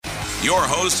your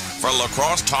host for La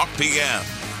Crosse Talk PM,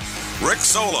 Rick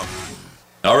Solem.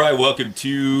 All right, welcome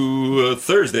to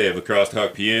Thursday of La Crosse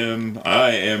Talk PM.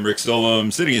 I am Rick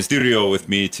Solem. Sitting in studio with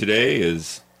me today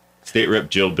is State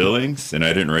Rep Jill Billings, and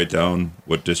I didn't write down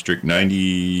what district,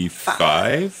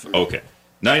 95? Okay,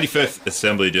 95th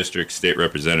Assembly District State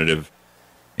Representative,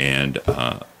 and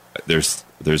there's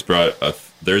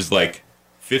like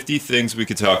 50 things we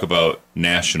could talk about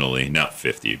nationally, not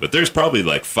 50, but there's probably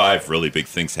like 5 really big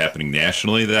things happening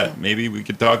nationally that maybe we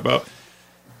could talk about.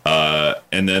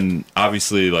 And then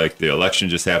obviously like the election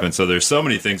just happened. So there's so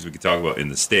many things we could talk about in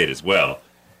the state as well.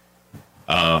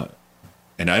 And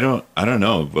I don't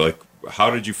know, like, how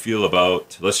did you feel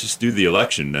about, let's just do the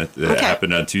election that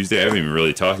happened on Tuesday. I haven't even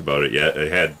really talked about it yet.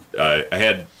 I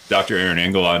had Dr. Aaron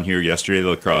Engel on here yesterday,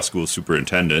 the La Crosse school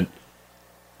superintendent,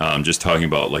 just talking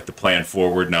about like the plan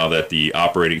forward now that the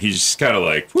he's just kind of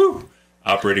like,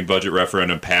 operating budget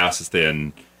referendum passes.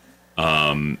 Then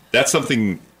that's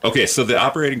something. Okay, so the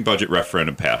operating budget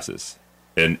referendum passes,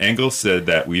 and Engel said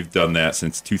that we've done that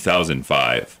since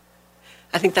 2005.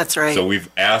 I think that's right. So we've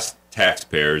asked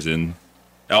taxpayers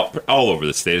all over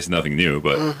the state, it's nothing new,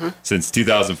 but since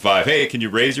 2005, hey, can you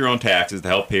raise your own taxes to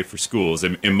help pay for schools?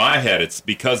 And in my head, it's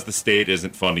because the state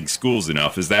isn't funding schools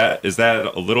enough. Is that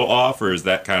a little off, or is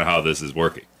that kind of how this is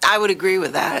working? I would agree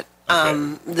with that.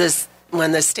 Okay.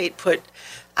 When the state put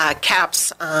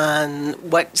caps on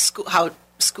how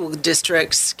school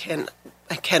districts can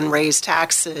raise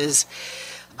taxes,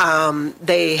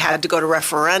 they had to go to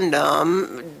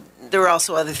referendum. There were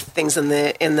also other things in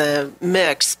the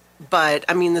mix, but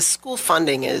I mean the school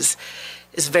funding is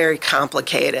very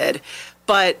complicated.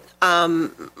 But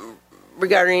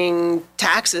regarding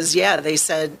taxes, yeah, they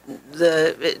said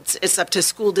it's up to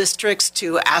school districts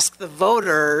to ask the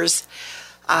voters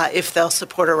if they'll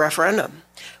support a referendum,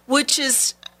 which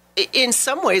is, in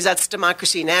some ways, that's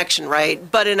democracy in action,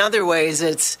 right? But in other ways,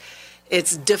 it's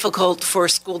difficult for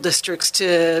school districts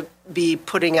to be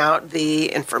putting out the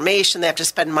information. They have to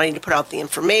spend money to put out the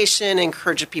information,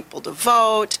 encourage people to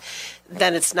vote.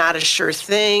 Then it's not a sure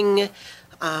thing.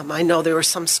 I know there were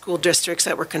some school districts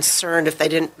that were concerned if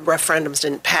referendums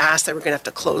didn't pass, they were going to have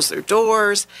to close their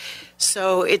doors.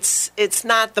 So it's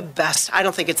not the best. I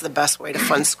don't think it's the best way to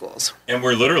fund schools. And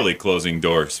we're literally closing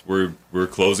doors. We're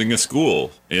closing a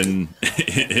school at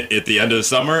the end of the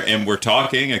summer, and we're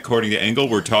talking, according to Engel,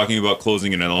 we're talking about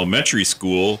closing an elementary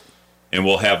school, and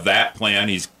we'll have that plan.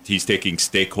 He's taking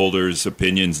stakeholders'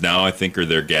 opinions now, I think, or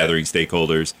they're gathering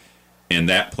stakeholders. And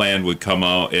that plan would come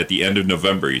out at the end of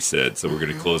November, he said. So we're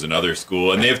going to close another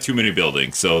school. And they have too many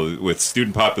buildings. So with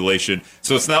student population.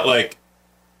 So it's not like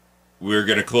we're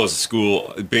going to close a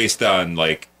school based on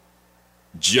like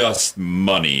just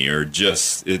money or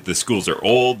just the schools are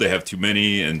old, they have too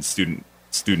many, and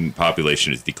student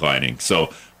population is declining.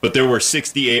 So, but there were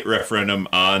 68 referendum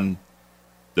on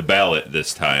the ballot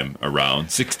this time around,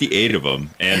 68 of them,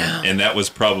 and that was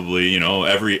probably,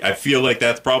 I feel like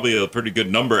that's probably a pretty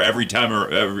good number every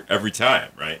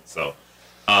time, right? So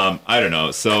I don't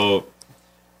know. So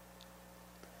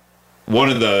one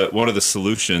of the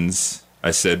solutions,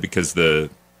 I said, because 3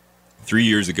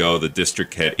 years ago the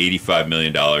district had $85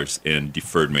 million in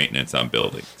deferred maintenance on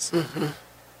buildings.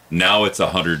 Now it's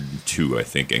 102, I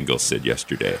think Engel said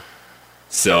yesterday.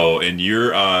 So, and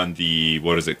you're on the,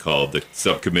 what is it called? The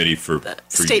subcommittee for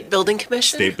State Building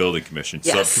Commission? State Building Commission.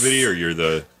 Yes. Subcommittee, or you're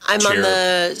the I'm chair? on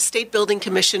the State Building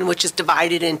Commission, which is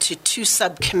divided into 2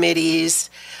 subcommittees.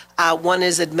 One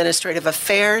is Administrative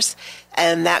Affairs,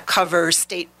 and that covers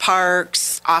state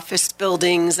parks, office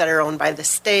buildings that are owned by the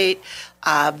state,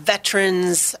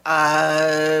 veterans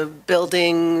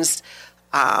buildings,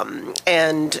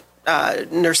 and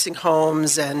nursing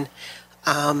homes, and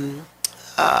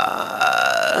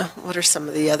what are some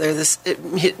of the other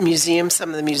museums? Some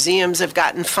of the museums have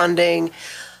gotten funding.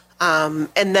 And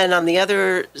then on the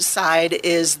other side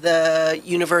is the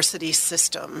university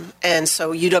system. And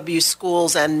so UW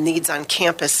schools and needs on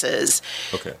campuses.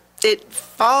 Okay. It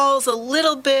falls a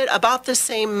little bit, about the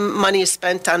same money is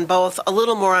spent on both, a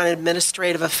little more on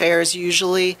administrative affairs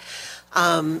usually.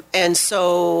 And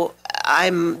so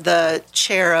I'm the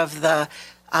chair of the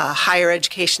Higher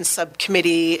Education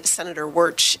Subcommittee. Senator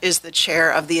Wirtz is the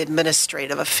chair of the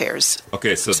Administrative Affairs.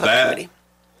 Okay, so Subcommittee.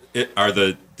 Are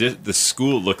the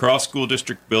school, La Crosse School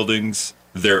District buildings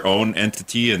their own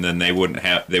entity, and then they wouldn't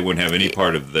have any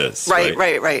part of this, right?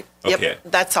 Okay. Yep,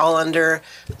 that's all under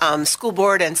school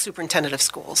board and superintendent of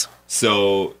schools.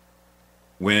 So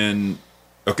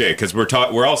because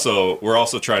we're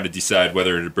also trying to decide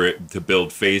whether to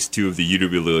build phase 2 of the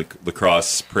UW La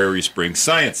Crosse Prairie Springs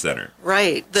Science Center.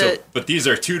 Right. But these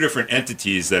are 2 different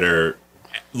entities that are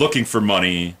looking for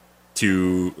money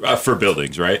to for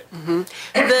buildings, right?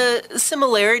 The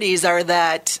similarities are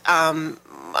that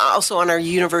also in our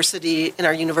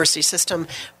university system,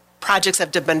 projects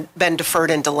have been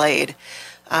deferred and delayed.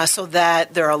 So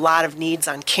that there are a lot of needs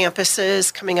on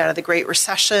campuses coming out of the Great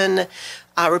Recession.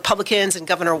 Republicans and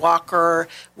Governor Walker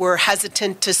were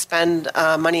hesitant to spend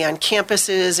money on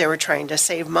campuses. They were trying to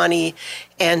save money.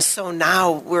 And so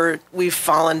now we've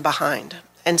fallen behind.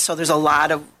 And so there's a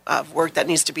lot of work that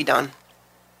needs to be done.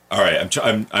 All right,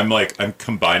 I'm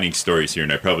combining stories here,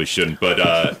 and I probably shouldn't,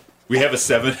 but we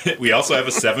also have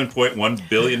a $7.1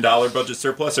 billion budget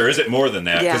surplus, or is it more than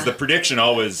that? Because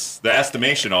the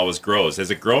estimation always grows.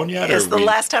 Has it grown yet? Yes, the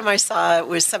last time I saw it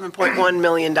was $7.1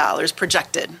 million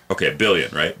projected. Okay, a billion,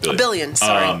 right? A billion,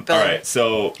 sorry. All right,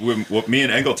 so what me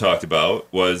and Engel talked about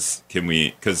was,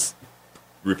 because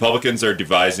Republicans are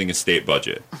devising a state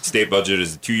budget. State budget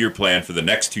is a 2-year plan for the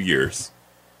next 2 years.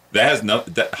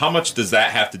 How much does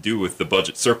that have to do with the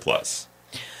budget surplus?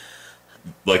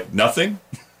 Like nothing?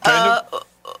 Kind of?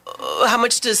 How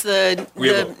much does the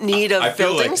need of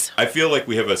buildings? I feel like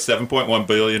we have a $7.1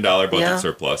 billion budget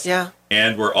surplus. Yeah.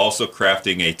 And we're also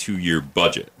crafting a 2-year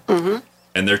budget. Mm-hmm.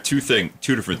 And they're two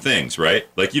different things, right?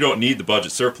 Like, you don't need the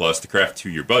budget surplus to craft a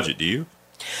 2-year budget, do you?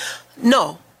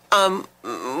 No.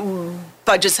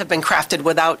 Budgets have been crafted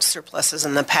without surpluses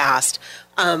in the past.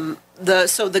 So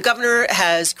the governor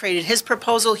has created his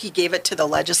proposal. He gave it to the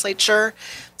legislature.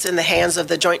 It's in the hands of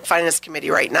the Joint Finance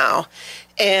Committee right now.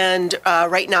 And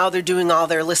right now they're doing all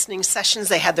their listening sessions.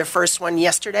 They had their first one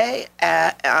yesterday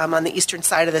on the eastern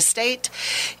side of the state.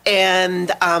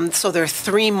 And so there are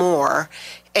 3 more.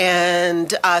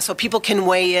 And so people can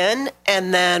weigh in,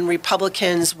 and then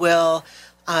Republicans will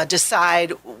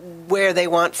decide where they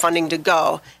want funding to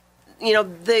go. You know,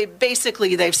 they've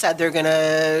said they're going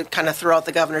to kind of throw out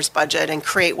the governor's budget and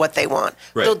create what they want.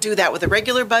 Right. They'll do that with a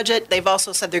regular budget. They've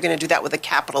also said they're going to do that with a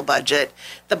capital budget,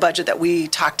 the budget that we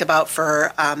talked about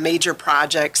for major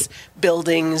projects,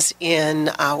 buildings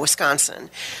in Wisconsin.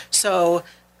 So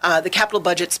the capital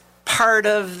budget's part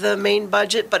of the main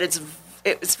budget, but it's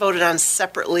voted on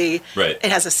separately. Right.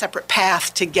 It has a separate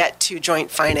path to get to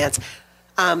joint finance.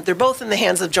 They're both in the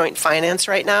hands of joint finance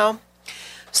right now.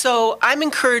 So I'm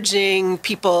encouraging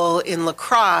people in La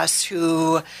Crosse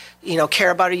who,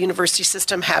 care about a university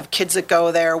system, have kids that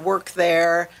go there, work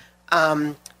there,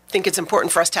 think it's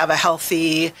important for us to have a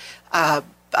healthy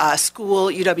school,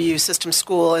 UW system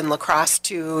school in La Crosse,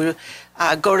 to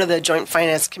go to the Joint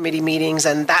Finance Committee meetings,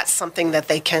 and that's something that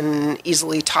they can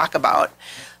easily talk about.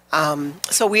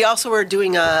 So we also are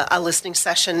doing a listening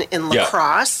session in La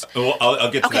Crosse. Well, I'll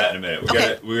get to that in a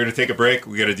minute. We're going to take a break.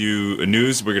 We're going to do a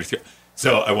news.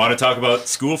 So I want to talk about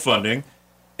school funding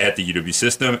at the UW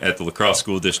system, at the La Crosse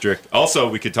School District. Also,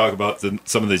 we could talk about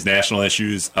some of these national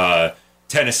issues.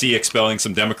 Tennessee expelling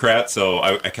some Democrats. So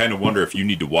I kind of wonder if you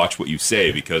need to watch what you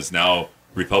say, because now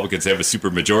Republicans have a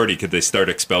supermajority. Could they start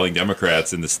expelling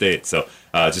Democrats in the state? So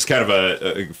just kind of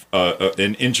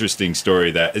an interesting story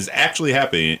that is actually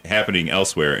happening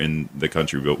elsewhere in the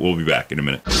country. But we'll be back in a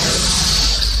minute.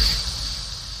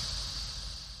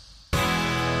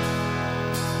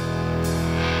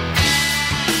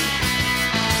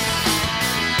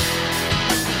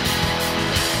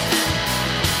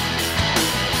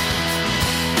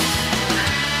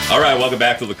 All right, welcome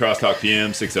back to La Crosse Talk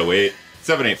PM.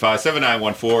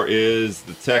 608-785-7914 is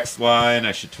the text line.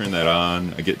 I should turn that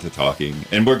on. I get to talking.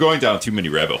 And we're going down too many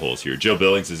rabbit holes here. Jill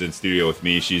Billings is in studio with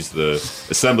me. She's the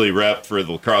assembly rep for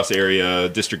the La Crosse area,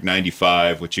 District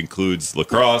 95, which includes La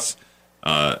Crosse,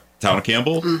 Town of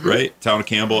Campbell, right? Town of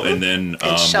Campbell, and then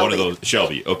one of those,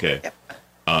 Shelby. Okay. Yep.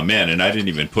 Man, and I didn't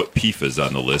even put PFAS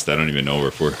on the list. I don't even know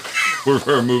if we're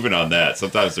moving on that.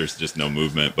 Sometimes there's just no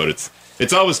movement, but it's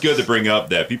always good to bring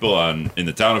up that people in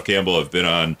the town of Campbell have been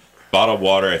on bottled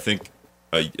water, I think,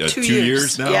 2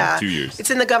 years now? Yeah. 2 years. It's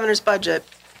in the governor's budget.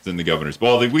 It's in the governor's.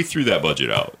 Well, we threw that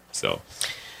budget out, so.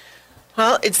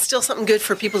 Well, it's still something good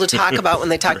for people to talk about when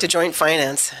they talk to joint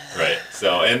finance. Right.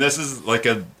 So, and this is like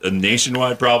a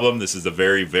nationwide problem. This is a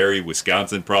very, very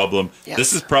Wisconsin problem. Yes.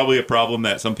 This is probably a problem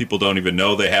that some people don't even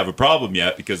know they have a problem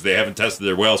yet because they haven't tested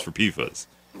their wells for PFAS.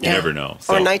 You never know.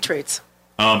 So, or nitrates.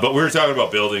 But we were talking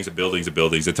about buildings and buildings and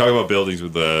buildings. I talked about buildings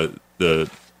with the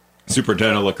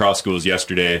superintendent of La Crosse schools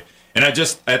yesterday. And at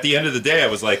the end of the day, I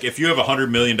was like, if you have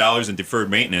 $100 million in deferred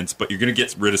maintenance, but you're going to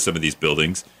get rid of some of these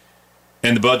buildings,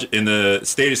 and the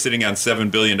state is sitting on $7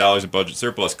 billion in budget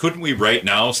surplus, couldn't we right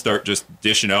now start just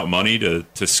dishing out money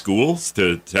to schools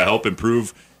to help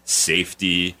improve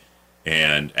safety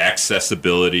and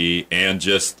accessibility, and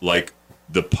just like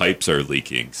the pipes are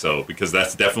leaking? So, because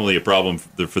that's definitely a problem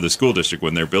for the school district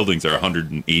when their buildings are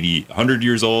 100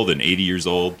 years old and 80 years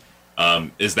old.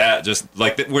 Is that just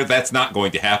like where that's not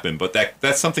going to happen? But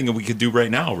that's something that we could do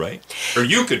right now, right? Or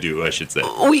you could do, I should say.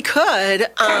 We could.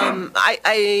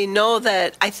 I know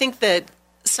that I think that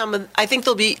I think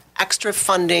there'll be extra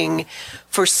funding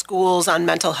for schools on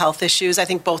mental health issues. I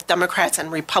think both Democrats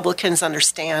and Republicans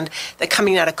understand that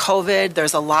coming out of COVID,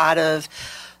 there's a lot of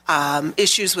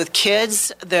issues with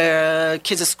kids. The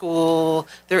kids at school,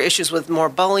 there are issues with more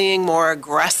bullying, more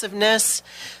aggressiveness.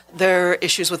 There are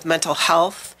issues with mental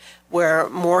health, where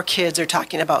more kids are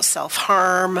talking about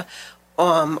self-harm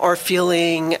or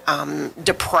feeling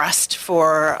depressed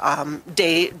for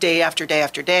day after day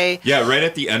after day. Yeah, right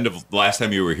at the end of last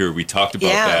time you were here, we talked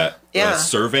about that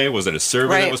survey. Was it a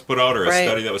survey that was put out or a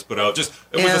study that was put out? It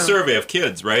was a survey of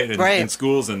kids, right, in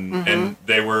schools, and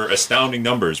they were astounding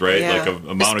numbers, right? Yeah. Like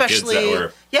amount of kids that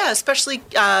were... Yeah, especially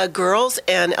girls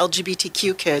and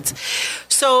LGBTQ kids.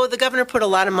 So the governor put a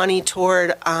lot of money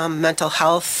toward mental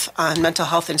health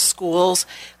in schools.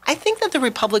 I think that the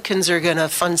Republicans are going to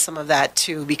fund some of that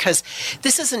too, because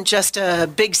this isn't just a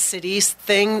big cities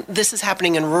thing. This is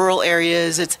happening in rural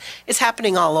areas. It's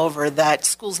happening all over, that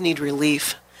schools need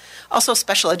relief. Also,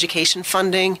 special education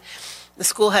funding. The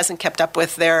school hasn't kept up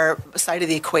with their side of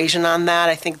the equation on that.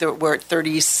 I think that we're at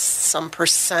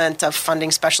 30% of funding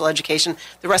special education.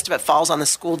 The rest of it falls on the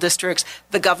school districts.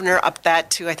 The governor upped that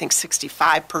to, I think,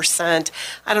 65%.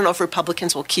 I don't know if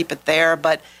Republicans will keep it there,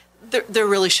 but there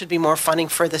really should be more funding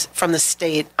from the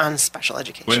state on special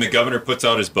education. When the governor puts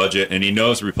out his budget and he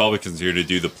knows Republicans are here to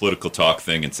do the political talk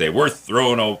thing and say, we're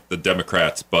throwing out the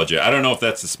Democrats' budget. I don't know if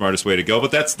that's the smartest way to go,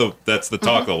 but that's the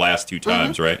talk the last two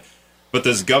times, right? But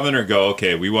does governor go,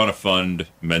 okay, we want to fund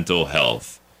mental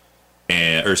health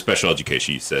or special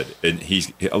education, you said, and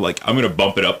he's like, I'm going to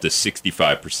bump it up to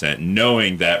 65%,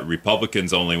 knowing that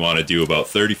Republicans only want to do about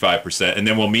 35%, and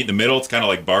then we'll meet in the middle. It's kind of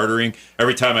like bartering.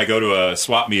 Every time I go to a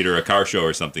swap meet or a car show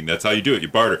or something, that's how you do it. You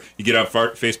barter. You get on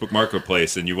Facebook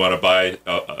Marketplace and you want to buy.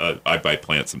 I buy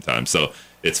plants sometimes, so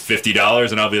it's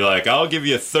 $50, and I'll be like, I'll give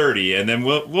you 30, and then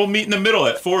we'll meet in the middle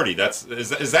at 40.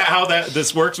 Is that how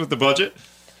this works with the budget?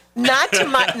 Not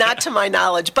to my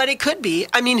knowledge, but it could be.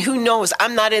 I mean, who knows?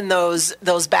 I'm not in those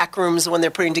back rooms when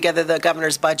they're putting together the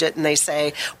governor's budget and they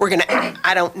say we're going to.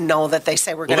 I don't know that they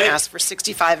say we're going to ask for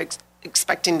 65,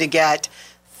 expecting to get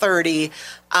 30.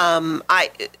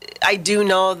 I do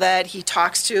know that he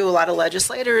talks to a lot of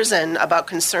legislators and about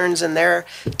concerns in their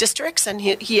districts, and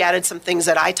he added some things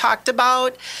that I talked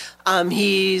about.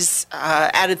 He's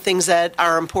added things that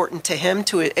are important to him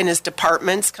in his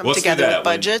departments come together with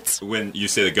budgets. When you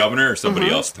say the governor or somebody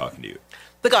else talking to you?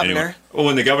 The governor. Anyway, well,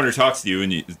 when the governor talks to you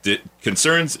and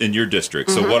concerns in your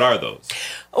district, so what are those?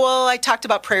 Well, I talked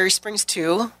about Prairie Springs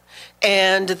too.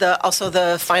 And also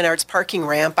the fine arts parking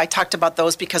ramp. I talked about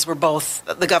those because we're both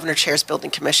the governor chairs building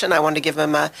commission. I wanted to give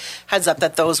him a heads up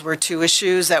that those were two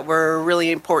issues that were really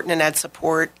important and had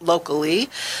support locally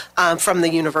from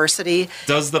the university.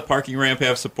 Does the parking ramp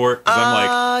have support? Because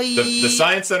I'm like, the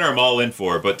Science Center I'm all in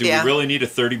for, but do we really need a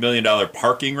 $30 million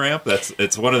parking ramp?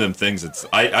 It's one of them things.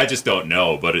 I just don't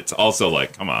know, but it's also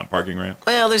like, come on, parking ramp?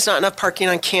 Well, there's not enough parking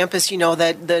on campus. You know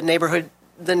that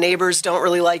the neighbors don't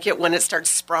really like it when it starts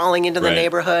sprawling into the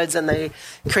neighborhoods, and they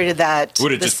created that.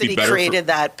 Would it the just city be better created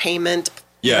that payment?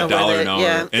 Yeah, $1 an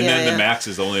hour. Then the max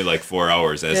is only like 4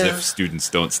 hours, as if students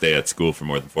don't stay at school for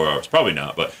more than 4 hours. Probably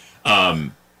not, but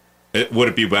would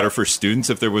it be better for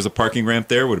students if there was a parking ramp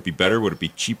there? Would it be better? Would it be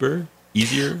cheaper?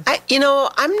 Easier?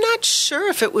 I'm not sure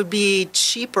if it would be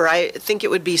cheaper. I think it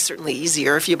would be certainly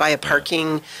easier if you buy a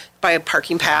parking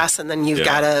pass, and then you've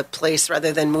got a place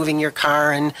rather than moving your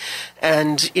car and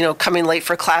coming late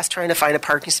for class trying to find a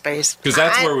parking space. Because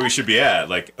that's where we should be at.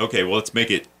 Like, okay, well, let's make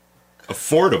it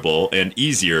affordable and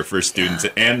easier for students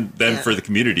and then for the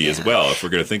community as well, if we're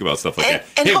going to think about stuff like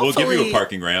that. Hey, we'll give you a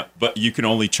parking ramp, but you can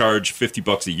only charge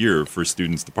 $50 a year for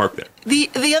students to park there.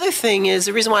 The other thing is,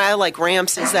 the reason why I like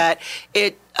ramps is that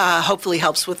it hopefully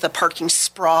helps with the parking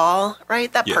sprawl,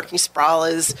 right? That parking sprawl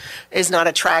is not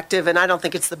attractive, and I don't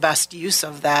think it's the best use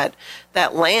of that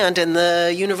land. And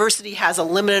the university has a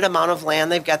limited amount of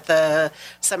land. They've got the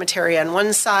cemetery on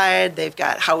one side, they've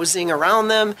got housing around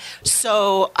them.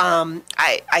 So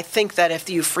I think that if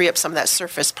you free up some of that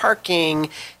surface parking,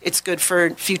 it's good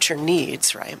for future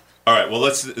needs, right? All right, well,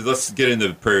 let's get into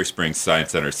the Prairie Springs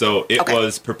Science Center. So it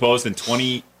was proposed in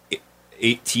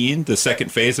 2018, the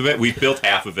second phase of it. We built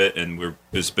half of it, and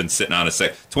it's been sitting on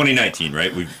 2019,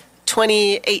 right?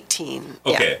 2018.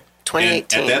 Okay. Yeah,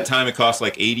 2018. And at that time, it cost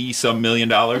like $80-some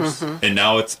million, and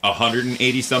now it's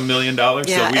 $180-some million. Yeah,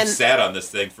 so we've sat on this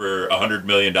thing for $100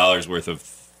 million worth of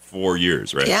 4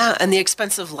 years, right? Yeah, and the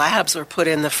expensive labs were put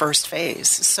in the first phase.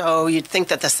 So you'd think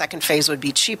that the second phase would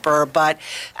be cheaper, but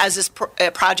as this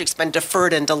project's been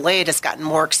deferred and delayed, it's gotten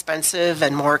more expensive,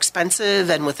 and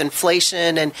with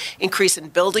inflation and increase in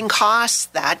building costs,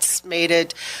 that's made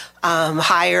it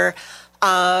higher.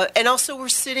 And also we're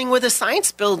sitting with a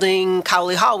science building,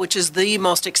 Cowley Hall, which is the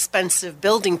most expensive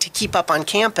building to keep up on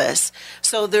campus.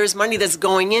 So there's money that's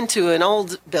going into an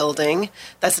old building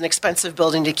that's an expensive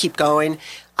building to keep going.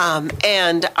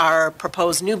 And our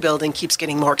proposed new building keeps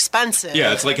getting more expensive.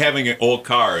 Yeah, it's like having an old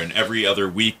car, and every other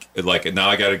week, like, now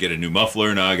I got to get a new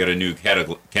muffler, now I got a new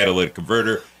catalytic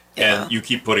converter. Yeah. And you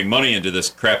keep putting money into this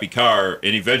crappy car,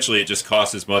 and eventually it just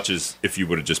costs as much as if you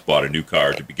would have just bought a new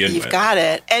car to begin with. You've got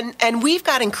it. And we've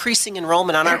got increasing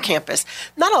enrollment on our campus.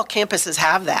 Not all campuses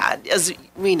have that. As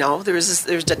we know, there's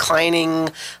declining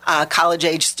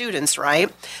college-age students,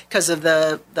 right, because of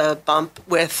the bump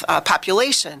with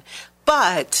population.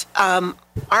 But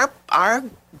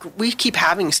we keep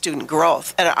having student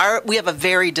growth, and we have a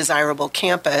very desirable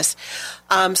campus,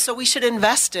 so we should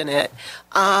invest in it.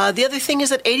 The other thing is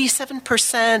that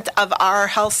 87% of our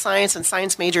health science and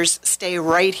science majors stay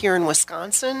right here in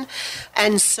Wisconsin,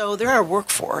 and so they're our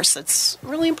workforce. It's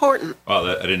really important. Wow,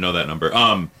 I didn't know that number.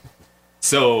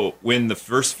 So when the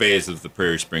first phase of the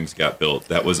Prairie Springs got built,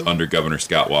 that was under Governor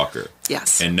Scott Walker.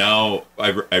 Yes. And now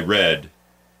I read,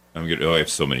 I have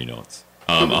so many notes.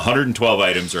 112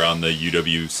 items are on the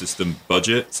UW system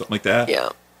budget, something like that. Yeah.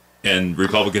 And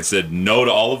Republicans said no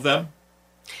to all of them?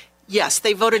 Yes,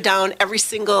 they voted down every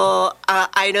single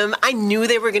item. I knew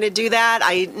they were going to do that.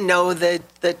 I know the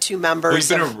two members.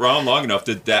 Well, you've been around long enough.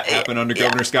 Did that happen under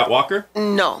Governor Scott Walker?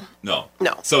 No. No.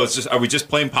 So it's just, are we just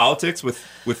playing politics with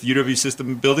UW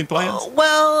system building plans?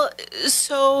 Well,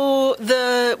 so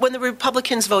when the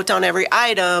Republicans vote down every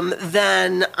item,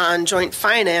 then on joint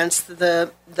finance,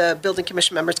 the building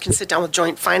commission members can sit down with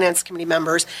joint finance committee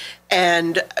members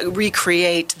and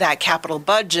recreate that capital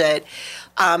budget.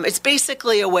 It's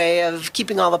basically a way of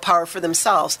keeping all the power for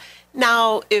themselves.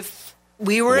 Now, if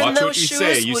we were in those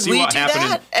shoes, would we do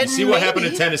that? You see what happened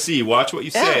in Tennessee. Watch what you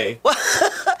say. Well,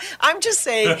 I'm just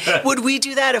saying, would we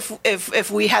do that if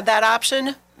we had that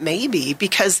option? Maybe,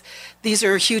 because these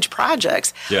are huge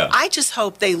projects. Yeah. I just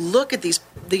hope they look at these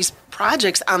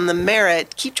projects on the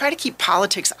merit, try to keep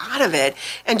politics out of it,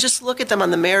 and just look at them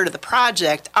on the merit of the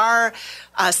project. Our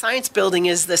science building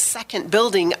is the second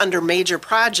building under major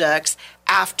projects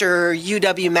after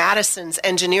UW-Madison's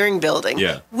engineering building,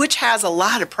 which has a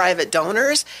lot of private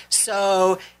donors.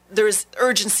 So there's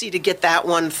urgency to get that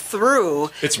one through.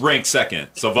 It's ranked second.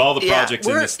 So of all the projects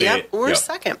in the state, we're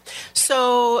second.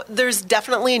 So there's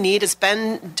definitely a need. It's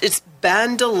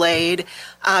been delayed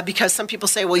because some people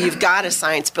say, well, you've got a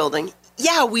science building.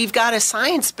 Yeah, we've got a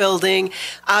science building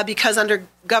because under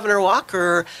Governor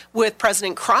Walker, with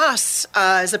President Crosse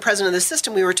as the president of the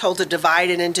system, we were told to divide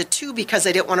it into two because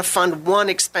they didn't want to fund one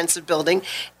expensive building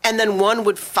and then one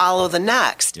would follow the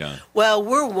next. Yeah. Well,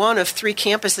 we're one of three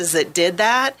campuses that did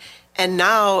that. And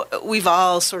now we've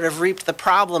all sort of reaped the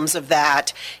problems of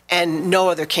that, and no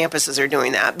other campuses are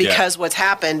doing that because what's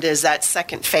happened is that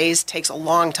second phase takes a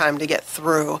long time to get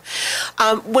through.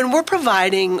 When we're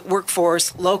providing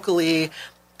workforce locally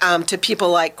to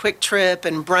people like Quick Trip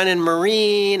and Brennan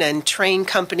Marine and Train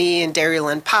Company and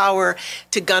Dairyland Power,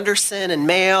 to Gunderson and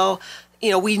Mayo,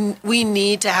 we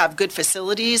need to have good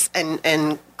facilities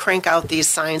and crank out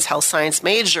these health science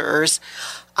majors.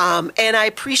 And I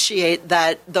appreciate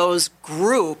that those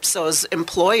groups, those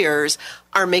employers,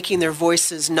 are making their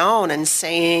voices known and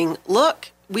saying, look,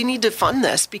 we need to fund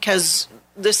this because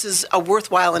this is a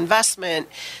worthwhile investment.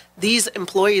 These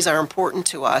employees are important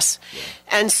to us.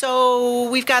 And so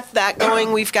we've got that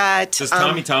going. We've got... Does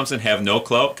Tommy Thompson have no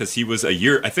clout? Because he was a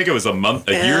year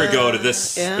ago to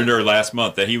this, or last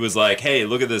month, that he was like, hey,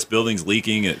 look at this, building's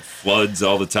leaking, it floods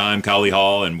all the time, Cowley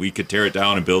Hall, and we could tear it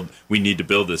down and we need to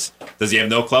build this. Does he have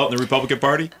no clout in the Republican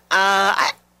Party?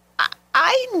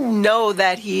 I know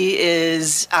that he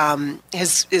is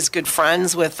good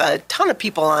friends with a ton of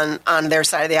people on their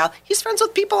side of the aisle. He's friends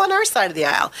with people on our side of the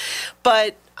aisle.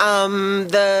 But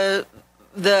the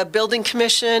building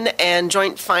commission and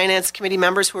joint finance committee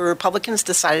members who were Republicans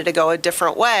decided to go a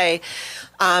different way.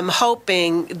 I'm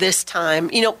hoping this time,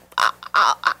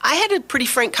 I had a pretty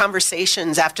frank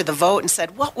conversations after the vote and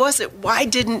said, what was it? Why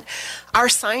didn't our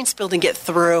science building get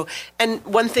through? And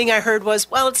one thing I heard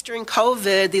was, well, it's during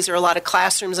COVID. These are a lot of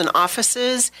classrooms and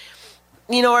offices.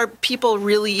 Are people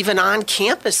really even on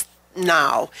campus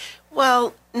now?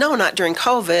 Well, No, not during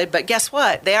COVID, but guess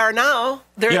what? They are now.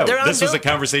 They're on this was a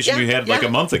conversation you had like a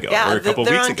month ago or a couple weeks ago.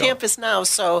 They're on campus now,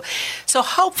 so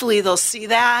hopefully they'll see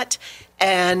that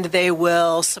and they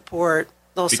will support.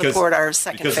 They'll support our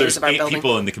second phase of our building. Because there's 8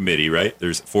 people in the committee, right?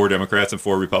 There's 4 Democrats and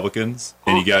 4 Republicans,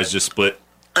 and you guys just split.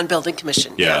 On building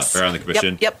commission, yes. Or on the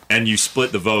commission. Yep. And you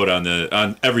split the vote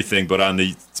on everything, but on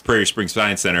the Prairie Springs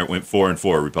Science Center, it went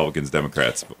 4-4, Republicans,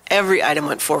 Democrats. Every item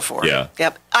went 4-4. Yeah.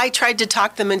 Yep. I tried to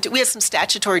talk them into. We had some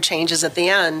statutory changes at the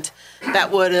end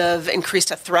that would have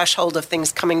increased a threshold of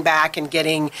things coming back and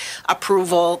getting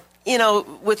approval. You know,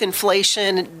 with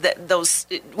inflation,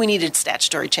 we needed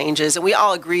statutory changes, and we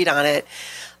all agreed on it.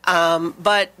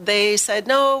 But they said,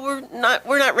 no,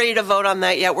 we're not ready to vote on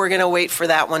that yet. We're going to wait for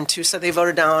that one too. So they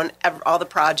voted down all the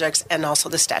projects and also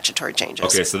the statutory changes.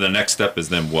 Okay, so the next step is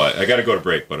then what? I got to go to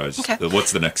break, but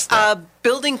what's the next step?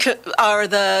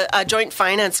 The Joint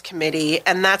Finance Committee,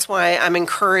 and that's why I'm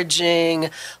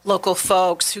encouraging local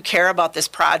folks who care about this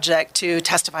project to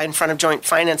testify in front of Joint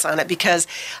Finance on it, because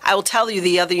I will tell you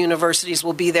the other universities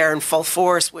will be there in full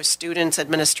force with students,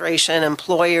 administration,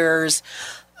 employers.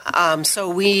 So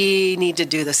we need to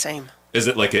do the same. Is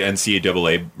it like an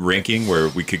NCAA ranking where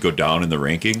we could go down in the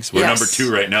rankings? We're number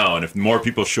 2 right now, and if more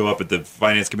people show up at the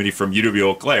Finance Committee from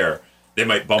UW-Eau Claire, they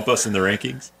might bump us in the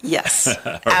rankings? Yes,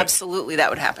 right. Absolutely, that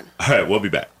would happen. All right, we'll be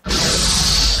back.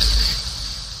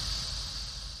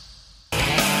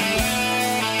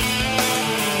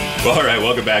 Well, all right,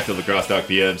 welcome back to La Crosse Talk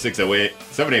PM.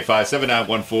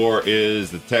 608-785-7914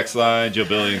 is the text line. Jill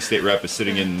Billings, state rep, is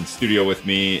sitting in the studio with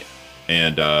me.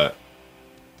 And I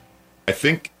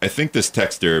think this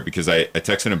texter, because I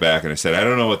texted him back and I said, I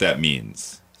don't know what that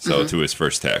means. So to his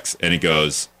first text, and he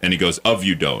goes, of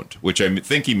you don't, which I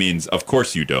think he means, of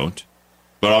course you don't.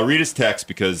 But I'll read his text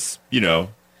because, I'll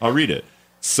read it.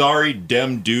 Sorry,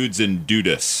 dem dudes and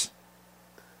dudus.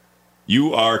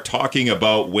 You are talking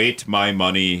about wait my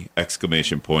money, ! It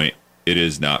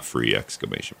is not free, ! I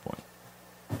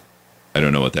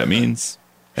don't know what that means.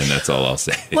 And that's all I'll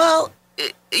say. Well,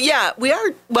 yeah, we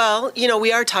are. Well,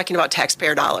 we are talking about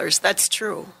taxpayer dollars. That's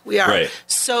true. We are. Right.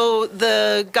 So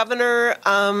the governor.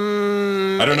 I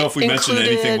don't know if we mentioned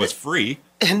anything was free.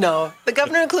 No, the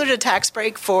governor included a tax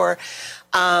break for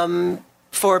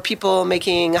people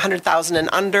making $100,000 and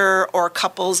under, or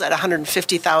couples at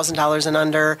 $150,000 and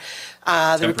under.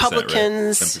 The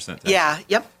Republicans. Right? 10% tax. Yeah.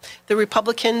 Yep. The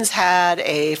Republicans had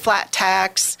a flat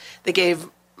tax. They gave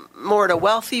more to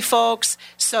wealthy folks.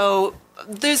 So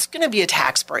there's going to be a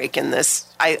tax break in this.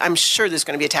 I'm sure there's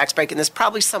going to be a tax break in this,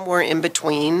 probably somewhere in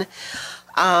between.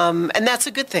 And that's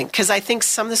a good thing, because I think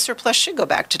some of the surplus should go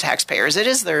back to taxpayers. It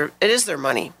is their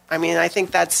money. I mean, I think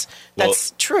that's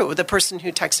true. The person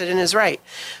who texted in is right.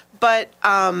 But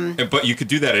you could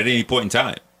do that at any point in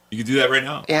time. You could do that right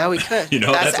now. Yeah, we could.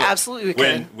 That's absolutely we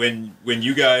could. When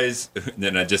you guys,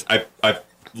 then I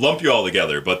lump you all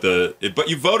together, but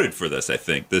you voted for this. I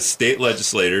think the state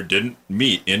legislature didn't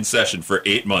meet in session for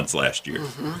 8 months last year,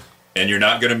 and you're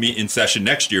not going to meet in session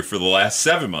next year for the last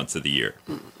 7 months of the year.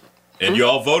 And you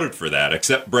all voted for that,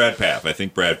 except Brad Paff. I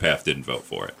think Brad Paff didn't vote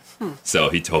for it. So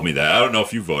he told me that. I don't know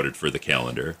if you voted for the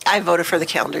calendar. I voted for the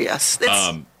calendar. Yes,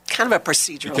 it's kind of a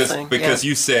procedural thing. Because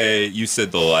you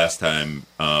said the last time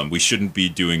we shouldn't be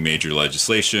doing major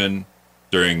legislation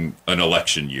during an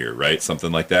election year, right?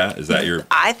 Something like that. Is that your?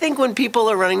 I think when people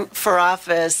are running for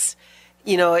office,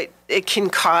 it can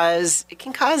cause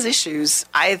issues.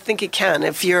 I think it can.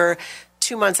 If you're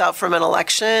 2 months out from an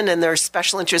election and there are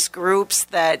special interest groups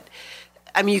that,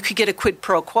 you could get a quid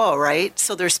pro quo, right?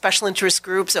 So there's special interest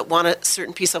groups that want a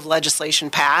certain piece of legislation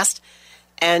passed.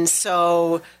 And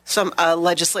so some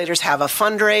legislators have a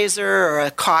fundraiser or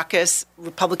a caucus,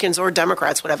 Republicans or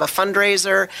Democrats would have a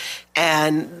fundraiser,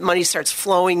 and money starts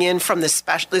flowing in from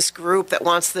this group that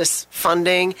wants this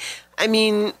funding. I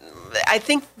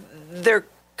think there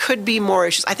could be more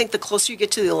issues. I think the closer you get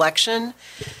to the election,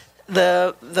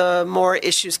 the more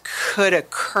issues could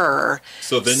occur.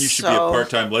 So then you should be a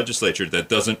part-time legislature that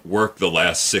doesn't work the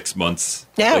last 6 months.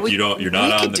 Yeah, you're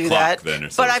not on the clock then.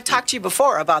 But I've talked to you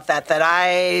before about that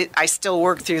I still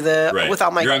work through with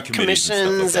all my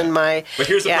commissions and my. But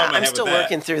here's the problem I'm still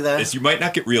working through is you might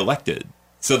not get reelected.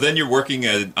 So then you're working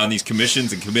on these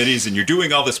commissions and committees, and you're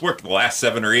doing all this work the last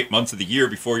 7 or 8 months of the year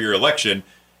before your election.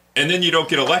 And then you don't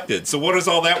get elected. So what is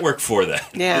all that work for then?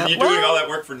 Yeah, you're doing all that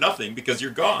work for nothing because you're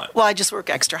gone. Well, I just work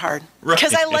extra hard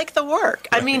because I like the work.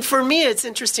 Right. For me, it's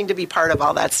interesting to be part of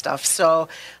all that stuff. So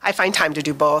I find time to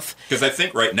do both. Because I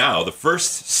think right now, the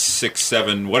first 6,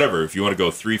 7, whatever, if you want to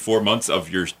go 3, 4 months of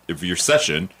your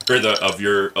session or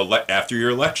after your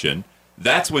election,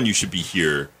 that's when you should be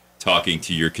here talking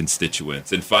to your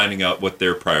constituents and finding out what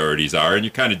their priorities are. And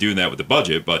you're kind of doing that with the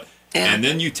budget, but and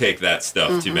then you take that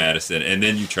stuff to Madison, and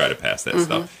then you try to pass that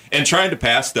stuff. And trying to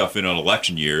pass stuff in an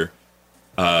election year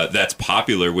that's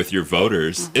popular with your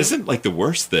voters isn't like the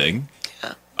worst thing.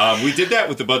 Yeah. We did that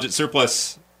with the budget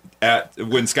surplus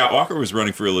when Scott Walker was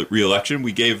running for re-election.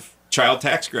 We gave child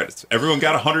tax credits. Everyone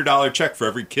got a $100 check for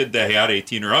every kid that had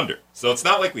 18 or under. So it's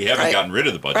not like we haven't gotten rid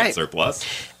of the budget surplus.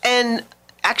 And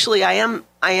actually, I am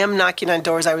knocking on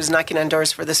doors. I was knocking on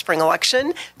doors for the spring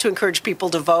election to encourage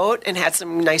people to vote, and had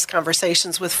some nice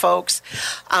conversations with folks.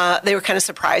 They were kind of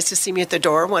surprised to see me at the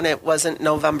door when it wasn't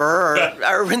November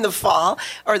or in the fall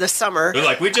or the summer. They're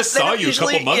like, we just saw you a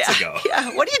couple months ago.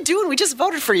 Yeah, what are you doing? We just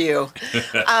voted for you.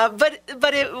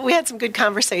 We had some good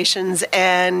conversations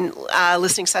and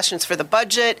listening sessions for the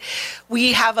budget.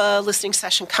 We have a listening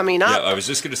session coming up. Yeah, I was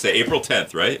just going to say April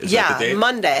 10th, right? Is that the date?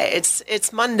 Monday.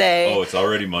 It's Monday. Oh, it's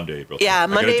already Monday, April 10th. Yeah,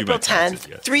 Monday, April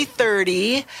 10th,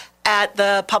 3:30 at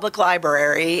the public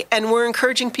library. And we're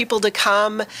encouraging people to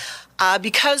come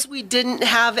because we didn't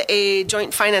have a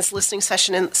joint finance listening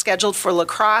session scheduled for La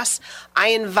Crosse. I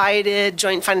invited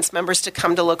joint finance members to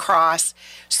come to La Crosse.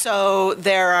 So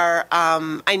there are,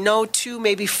 I know 2,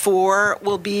 maybe 4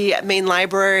 will be at main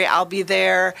library. I'll be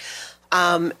there.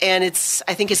 And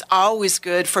I think it's always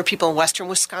good for people in Western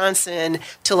Wisconsin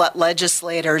to let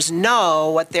legislators know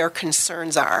what their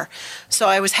concerns are. So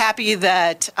I was happy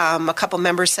that a couple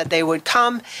members said they would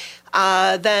come.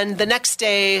 Then the next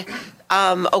day,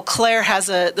 Eau Claire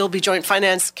there'll be Joint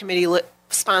Finance Committee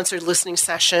sponsored listening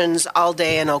sessions all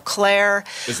day in Eau Claire.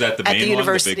 Is that the at main the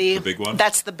university. one, the big one?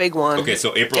 That's the big one. Okay,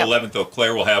 so April 11th, Eau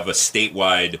Claire will have a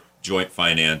statewide joint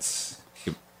finance.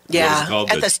 Yeah,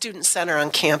 at the Student Center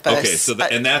on campus. Okay, so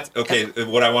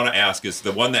what I want to ask is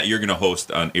the one that you're going to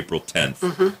host on April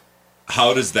 10th.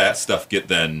 How does that stuff get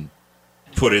then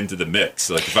put into the mix?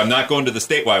 Like, if I'm not going to the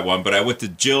statewide one, but I went to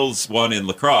Jill's one in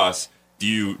La Crosse, do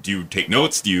you take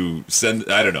notes? Do you send?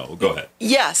 I don't know. Go ahead.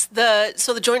 Yes.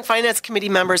 So the Joint Finance Committee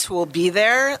members who will be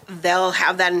there, they'll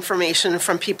have that information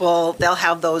from people. They'll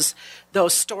have those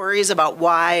stories about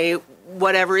why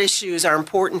whatever issues are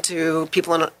important to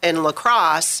people in La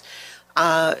Crosse.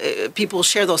 People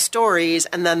share those stories,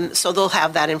 and then so they'll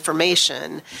have that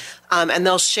information, and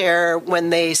they'll share when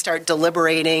they start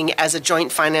deliberating as a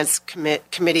joint finance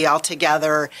committee all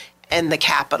together in the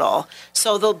Capitol.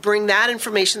 So they'll bring that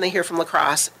information they hear from La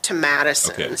Crosse to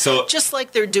Madison. Okay, so just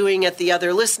like they're doing at the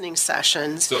other listening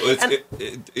sessions. So is it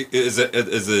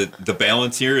the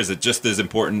balance here? Is it just as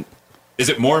important? Is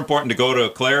it more important to go to Eau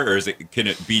Claire, or can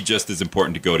it be just as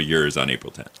important to go to yours on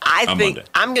April 10th? I think Monday?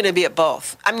 I'm going to be at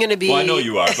both. I'm going to be. Well, I know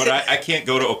you are, but I can't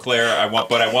go to Eau Claire. I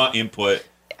want input.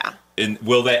 Yeah. And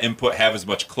will that input have as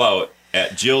much clout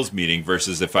at Jill's meeting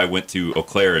versus if I went to Eau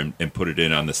Claire and put it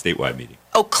in on the statewide meeting?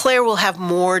 Eau Claire will have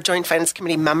more Joint Finance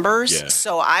Committee members. Yeah.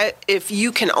 So if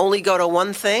you can only go to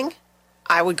one thing,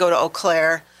 I would go to Eau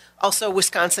Claire. Also,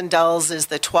 Wisconsin Dells is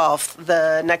the 12th,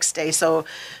 the next day. So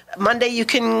Monday you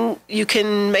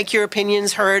can make your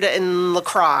opinions heard in La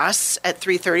Crosse at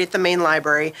 3:30 at the main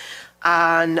library.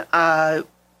 On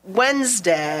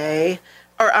Wednesday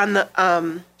or on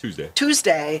the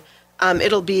Tuesday,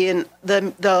 it'll be in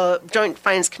the Joint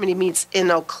Finance Committee meets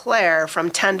in Eau Claire from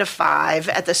 10 to 5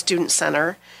 at the Student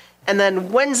Center. And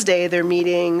then Wednesday, they're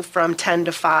meeting from 10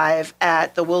 to 5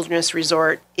 at the Wilderness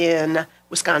Resort in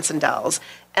Wisconsin Dells.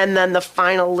 And then the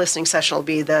final listening session will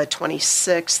be the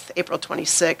April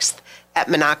 26th at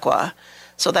Minocqua.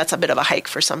 So that's a bit of a hike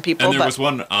for some people. And there was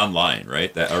one online,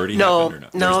 right? That already happened or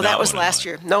not? No, that was last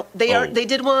year. No, they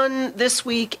did one this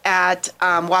week at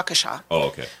Waukesha. Oh,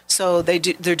 okay. So they're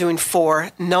doing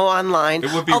 4, no online.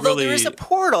 It would be Although there is a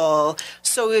portal.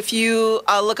 So if you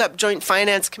look up Joint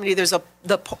Finance Committee, there's a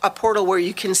portal where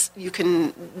you can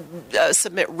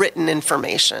submit written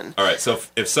information. All right. So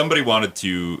if somebody wanted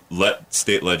to let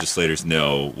state legislators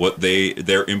know what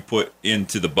their input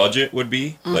into the budget would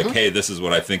be, like, hey, this is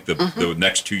what I think the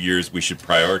next 2 years we should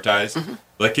prioritize.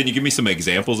 Like, can you give me some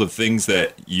examples of things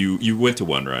that you went to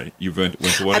one, right? You went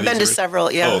to one. I've been to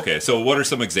several. Yeah. Oh, okay. So what are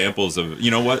some examples of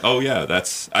what? Oh, yeah.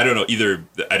 That's I don't know. Either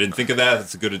I didn't think of that.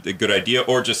 That's a good idea,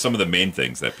 or just some of the main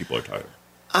ththings that people are talking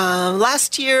about.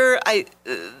 Last year,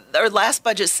 last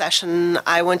budget session,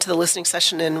 I went to the listening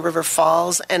session in River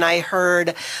Falls, and I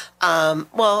heard,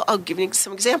 I'll give you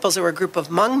some examples. There were a group of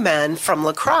Hmong men from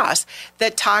La Crosse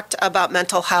that talked about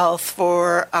mental health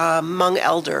for Hmong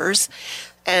elders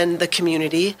and the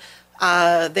community.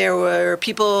 There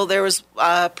was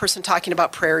a person talking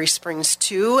about Prairie Springs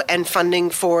too, and funding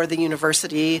for the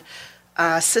university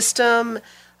system.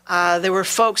 There were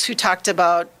folks who talked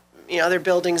about other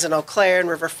buildings in Eau Claire and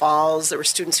River Falls. There were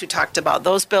students who talked about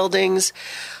those buildings.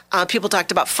 People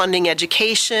talked about funding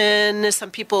education. Some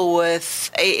people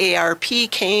with AARP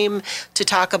came to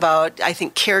talk about, I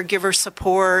think, caregiver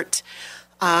support.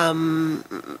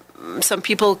 Some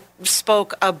people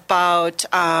spoke about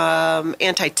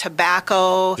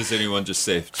anti-tobacco. Does anyone just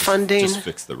say funding? Just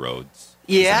fix the roads?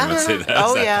 Yeah. Does anyone say that? Oh,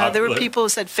 Is that yeah. popular? There were people who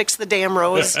said, fix the damn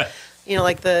roads.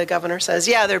 Like the governor says.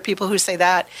 Yeah, there are people who say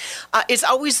that. It's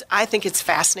always, I think it's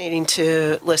fascinating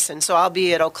to listen. So I'll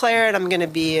be at Eau Claire, and I'm going to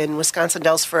be in Wisconsin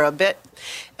Dells for a bit.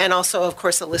 And also, of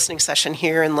course, a listening session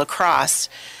here in La Crosse.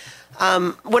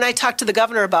 When I talked to the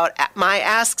governor about my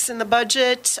asks in the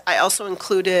budget, I also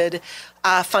included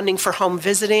funding for home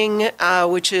visiting,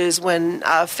 which is when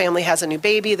a family has a new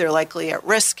baby, they're likely at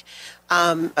risk.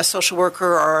 A social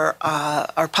worker or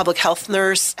public health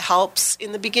nurse helps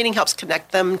in the beginning, helps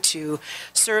connect them to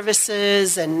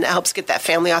services and helps get that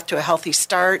family off to a healthy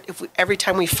start. Every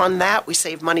time we fund that, we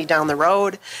save money down the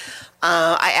road.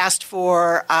 I asked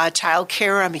for child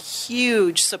care. I'm a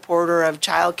huge supporter of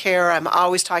child care. I'm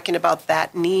always talking about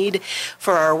that need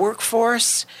for our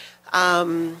workforce.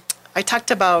 I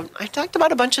talked about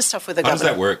a bunch of stuff with the governor. How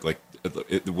does that work? Like,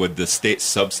 would the state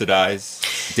subsidize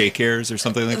daycares or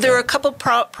something like that? There are a couple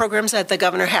programs that the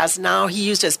governor has now. He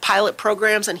used as pilot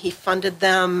programs, and he funded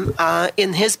them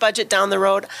in his budget down the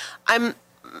road.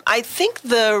 I think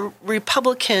the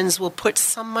Republicans will put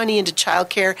some money into child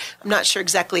care. I'm not sure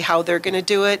exactly how they're going to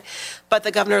do it, but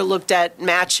the governor looked at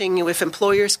matching. If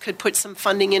employers could put some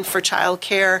funding in for child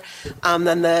care,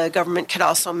 then the government could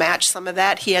also match some of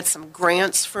that. He had some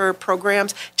grants for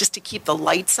programs just to keep the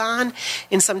lights on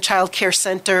in some child care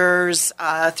centers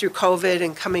through COVID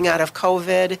and coming out of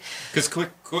COVID. Because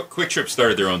Quick Trip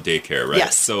started their own daycare, right?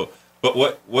 Yes. So, but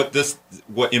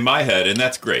what in my head, and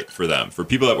that's great for them, for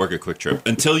people that work at Quick Trip,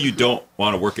 until you don't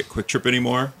want to work at Quick Trip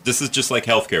anymore. This is just like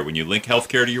healthcare. When you link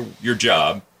healthcare to your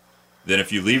job, then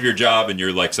if you leave your job and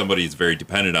you're like somebody who's very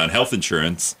dependent on health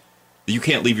insurance, you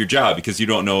can't leave your job because you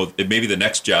don't know, maybe the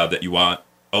next job that you want,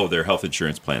 their health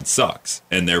insurance plan sucks,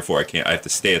 and therefore I have to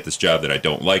stay at this job that I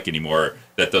don't like anymore,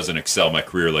 that doesn't excel my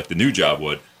career like the new job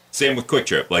would. Same with Quick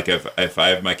Trip. Like if I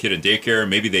have my kid in daycare,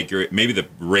 maybe the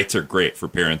rates are great for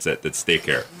parents at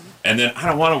daycare, and then I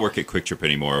don't want to work at Quick Trip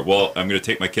anymore. Well, I'm going to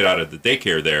take my kid out of the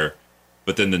daycare there,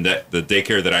 but then the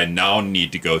daycare that I now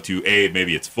need to go to, A,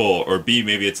 maybe it's full, or B,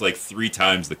 maybe it's like 3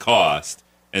 times the cost,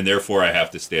 and therefore I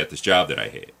have to stay at this job that I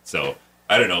hate. So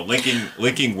I don't know.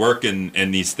 Linking work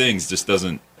and these things just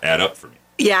doesn't add up for me.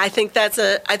 Yeah, I think that's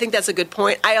a good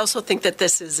point. I also think that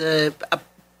this is a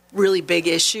really big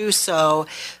issue. So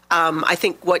I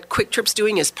think what Quick Trip's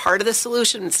doing is part of the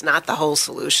solution. It's not the whole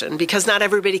solution because not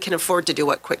everybody can afford to do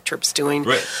what Quick Trip's doing.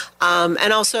 Right.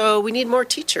 And also we need more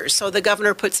teachers. So the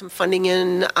governor put some funding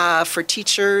in for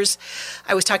teachers.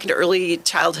 I was talking to early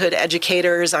childhood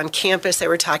educators on campus. They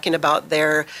were talking about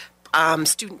their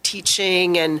student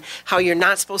teaching and how you're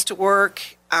not supposed to work.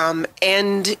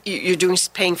 And you're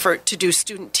paying to do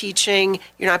student teaching.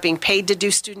 You're not being paid to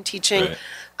do student teaching.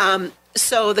 Right.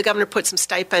 So the governor put some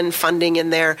stipend funding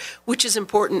in there, which is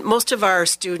important. Most of our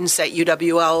students at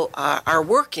UWL are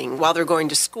working while they're going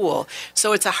to school.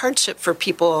 So it's a hardship for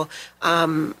people,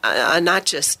 not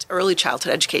just early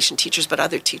childhood education teachers, but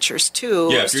other teachers too.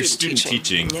 Yeah, if you're student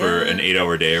teaching for an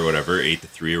 8-hour day or whatever, 8 to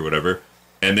 3 or whatever,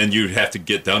 and then you'd have to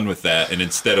get done with that. And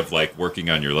instead of like working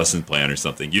on your lesson plan or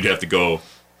something, you'd have to go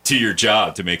to your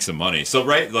job to make some money. So,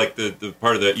 right, like the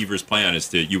part of the Evers plan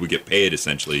is you would get paid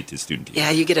essentially to student teachers. Yeah,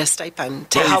 you get a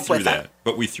stipend to help with that.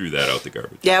 But we threw that out the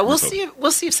garbage. Yeah, we'll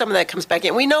see if some of that comes back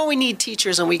in. We know we need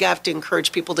teachers, and we have to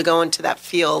encourage people to go into that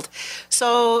field.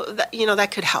 So, that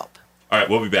could help. All right,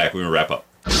 we'll be back. We're going to wrap up.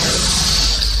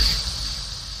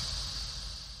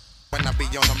 When I be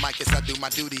on the mic, yes, I do my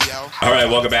duty, yo. All right,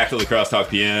 welcome back to La Crosse Talk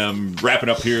PM. Wrapping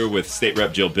up here with State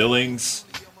Rep Jill Billings.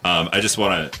 I just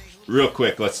want to, real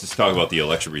quick, let's just talk about the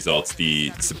election results.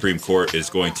 The Supreme Court is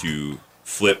going to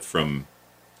flip from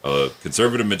a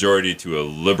conservative majority to a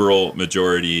liberal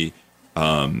majority.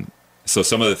 So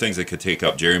some of the things that could take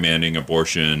up gerrymandering,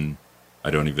 abortion,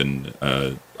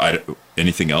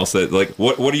 anything else that, like,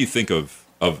 what do you think of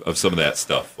some of that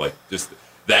stuff? Like just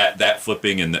that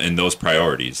flipping and those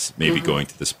priorities maybe going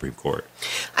to the Supreme Court?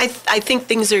 I think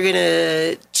things are going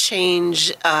to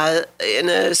change in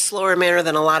a slower manner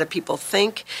than a lot of people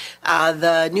think.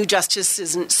 The new justice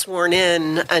isn't sworn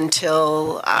in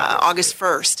until August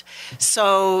 1st.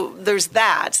 So there's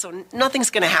that. So nothing's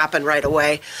going to happen right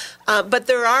away. But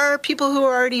there are people who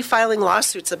are already filing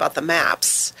lawsuits about the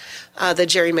maps, the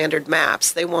gerrymandered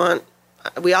maps.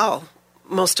 We all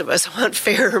most of us want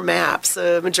fair maps.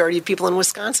 The majority of people in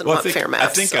Wisconsin want fair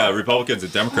maps. I think Republicans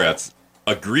and Democrats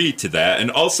agree to that. And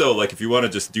also, like, if you want to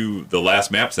just do the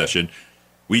last map session,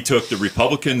 we took the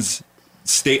Republicans'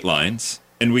 state lines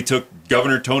and we took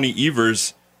Governor Tony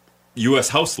Evers' U.S.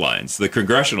 House lines, the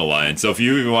congressional lines. So if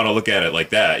you even want to look at it like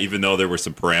that, even though there were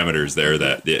some parameters there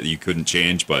that you couldn't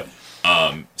change, but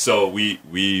so we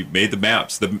made the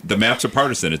maps. The maps are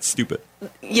partisan. It's stupid.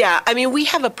 Yeah, I mean, we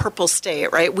have a purple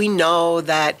state, right? We know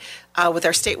that with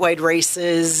our statewide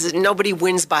races, nobody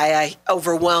wins by an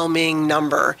overwhelming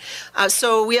number.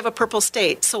 So we have a purple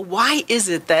state. So why is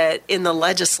it that in the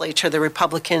legislature, the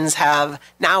Republicans have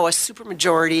now a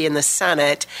supermajority in the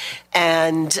Senate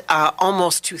and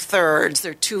almost 2/3?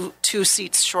 They're two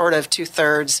seats short of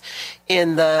 2/3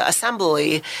 in the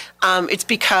Assembly. It's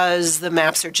because the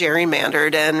maps are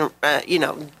gerrymandered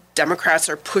and, Democrats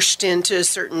are pushed into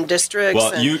certain districts.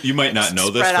 Well, you might not know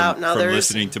this from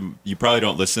listening to. You probably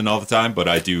don't listen all the time, but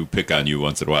I do pick on you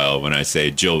once in a while when I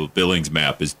say Jill Billings'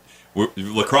 map is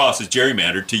La Crosse is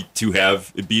gerrymandered to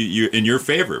have it be in your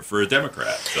favor for a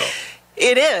Democrat. So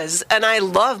it is, and I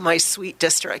love my sweet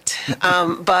district,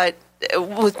 but.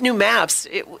 With new maps,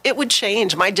 it would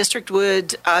change. My district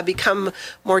would become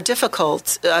more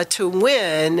difficult to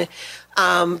win.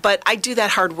 But I do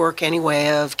that hard work anyway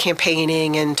of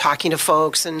campaigning and talking to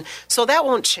folks, and so that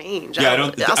won't change.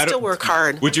 Yeah, I'll still work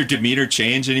hard. Would your demeanor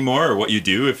change anymore, or what you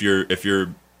do if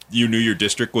you knew your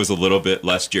district was a little bit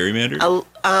less gerrymandered?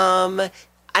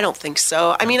 I don't think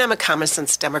so. I mean, I'm a common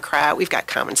sense Democrat. We've got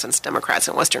common sense Democrats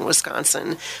in Western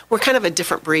Wisconsin. We're kind of a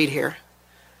different breed here.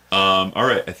 All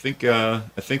right, I think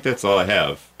that's all I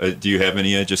have. Do you have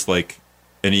any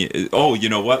any? Oh, you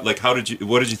know what? Like, what did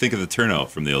you think of the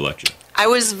turnout from the election? I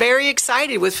was very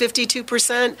excited with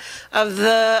 52% of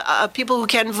the people who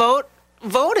can vote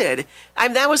voted.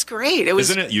 That was great. It was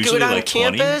Isn't it usually good on like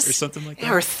campus 20 or something like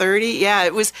that? Or 30. Yeah,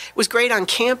 it was great on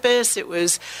campus.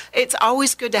 It's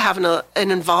always good to have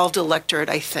an involved electorate,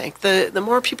 I think. The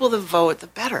more people that vote, the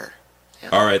better. Yeah.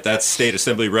 All right, that's State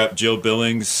Assembly Rep Jill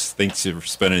Billings. Thanks for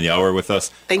spending the hour with us.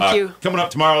 Thank you. Coming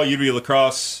up tomorrow, UW La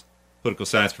Crosse political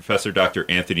science professor Dr.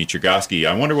 Anthony Chergosky.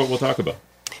 I wonder what we'll talk about.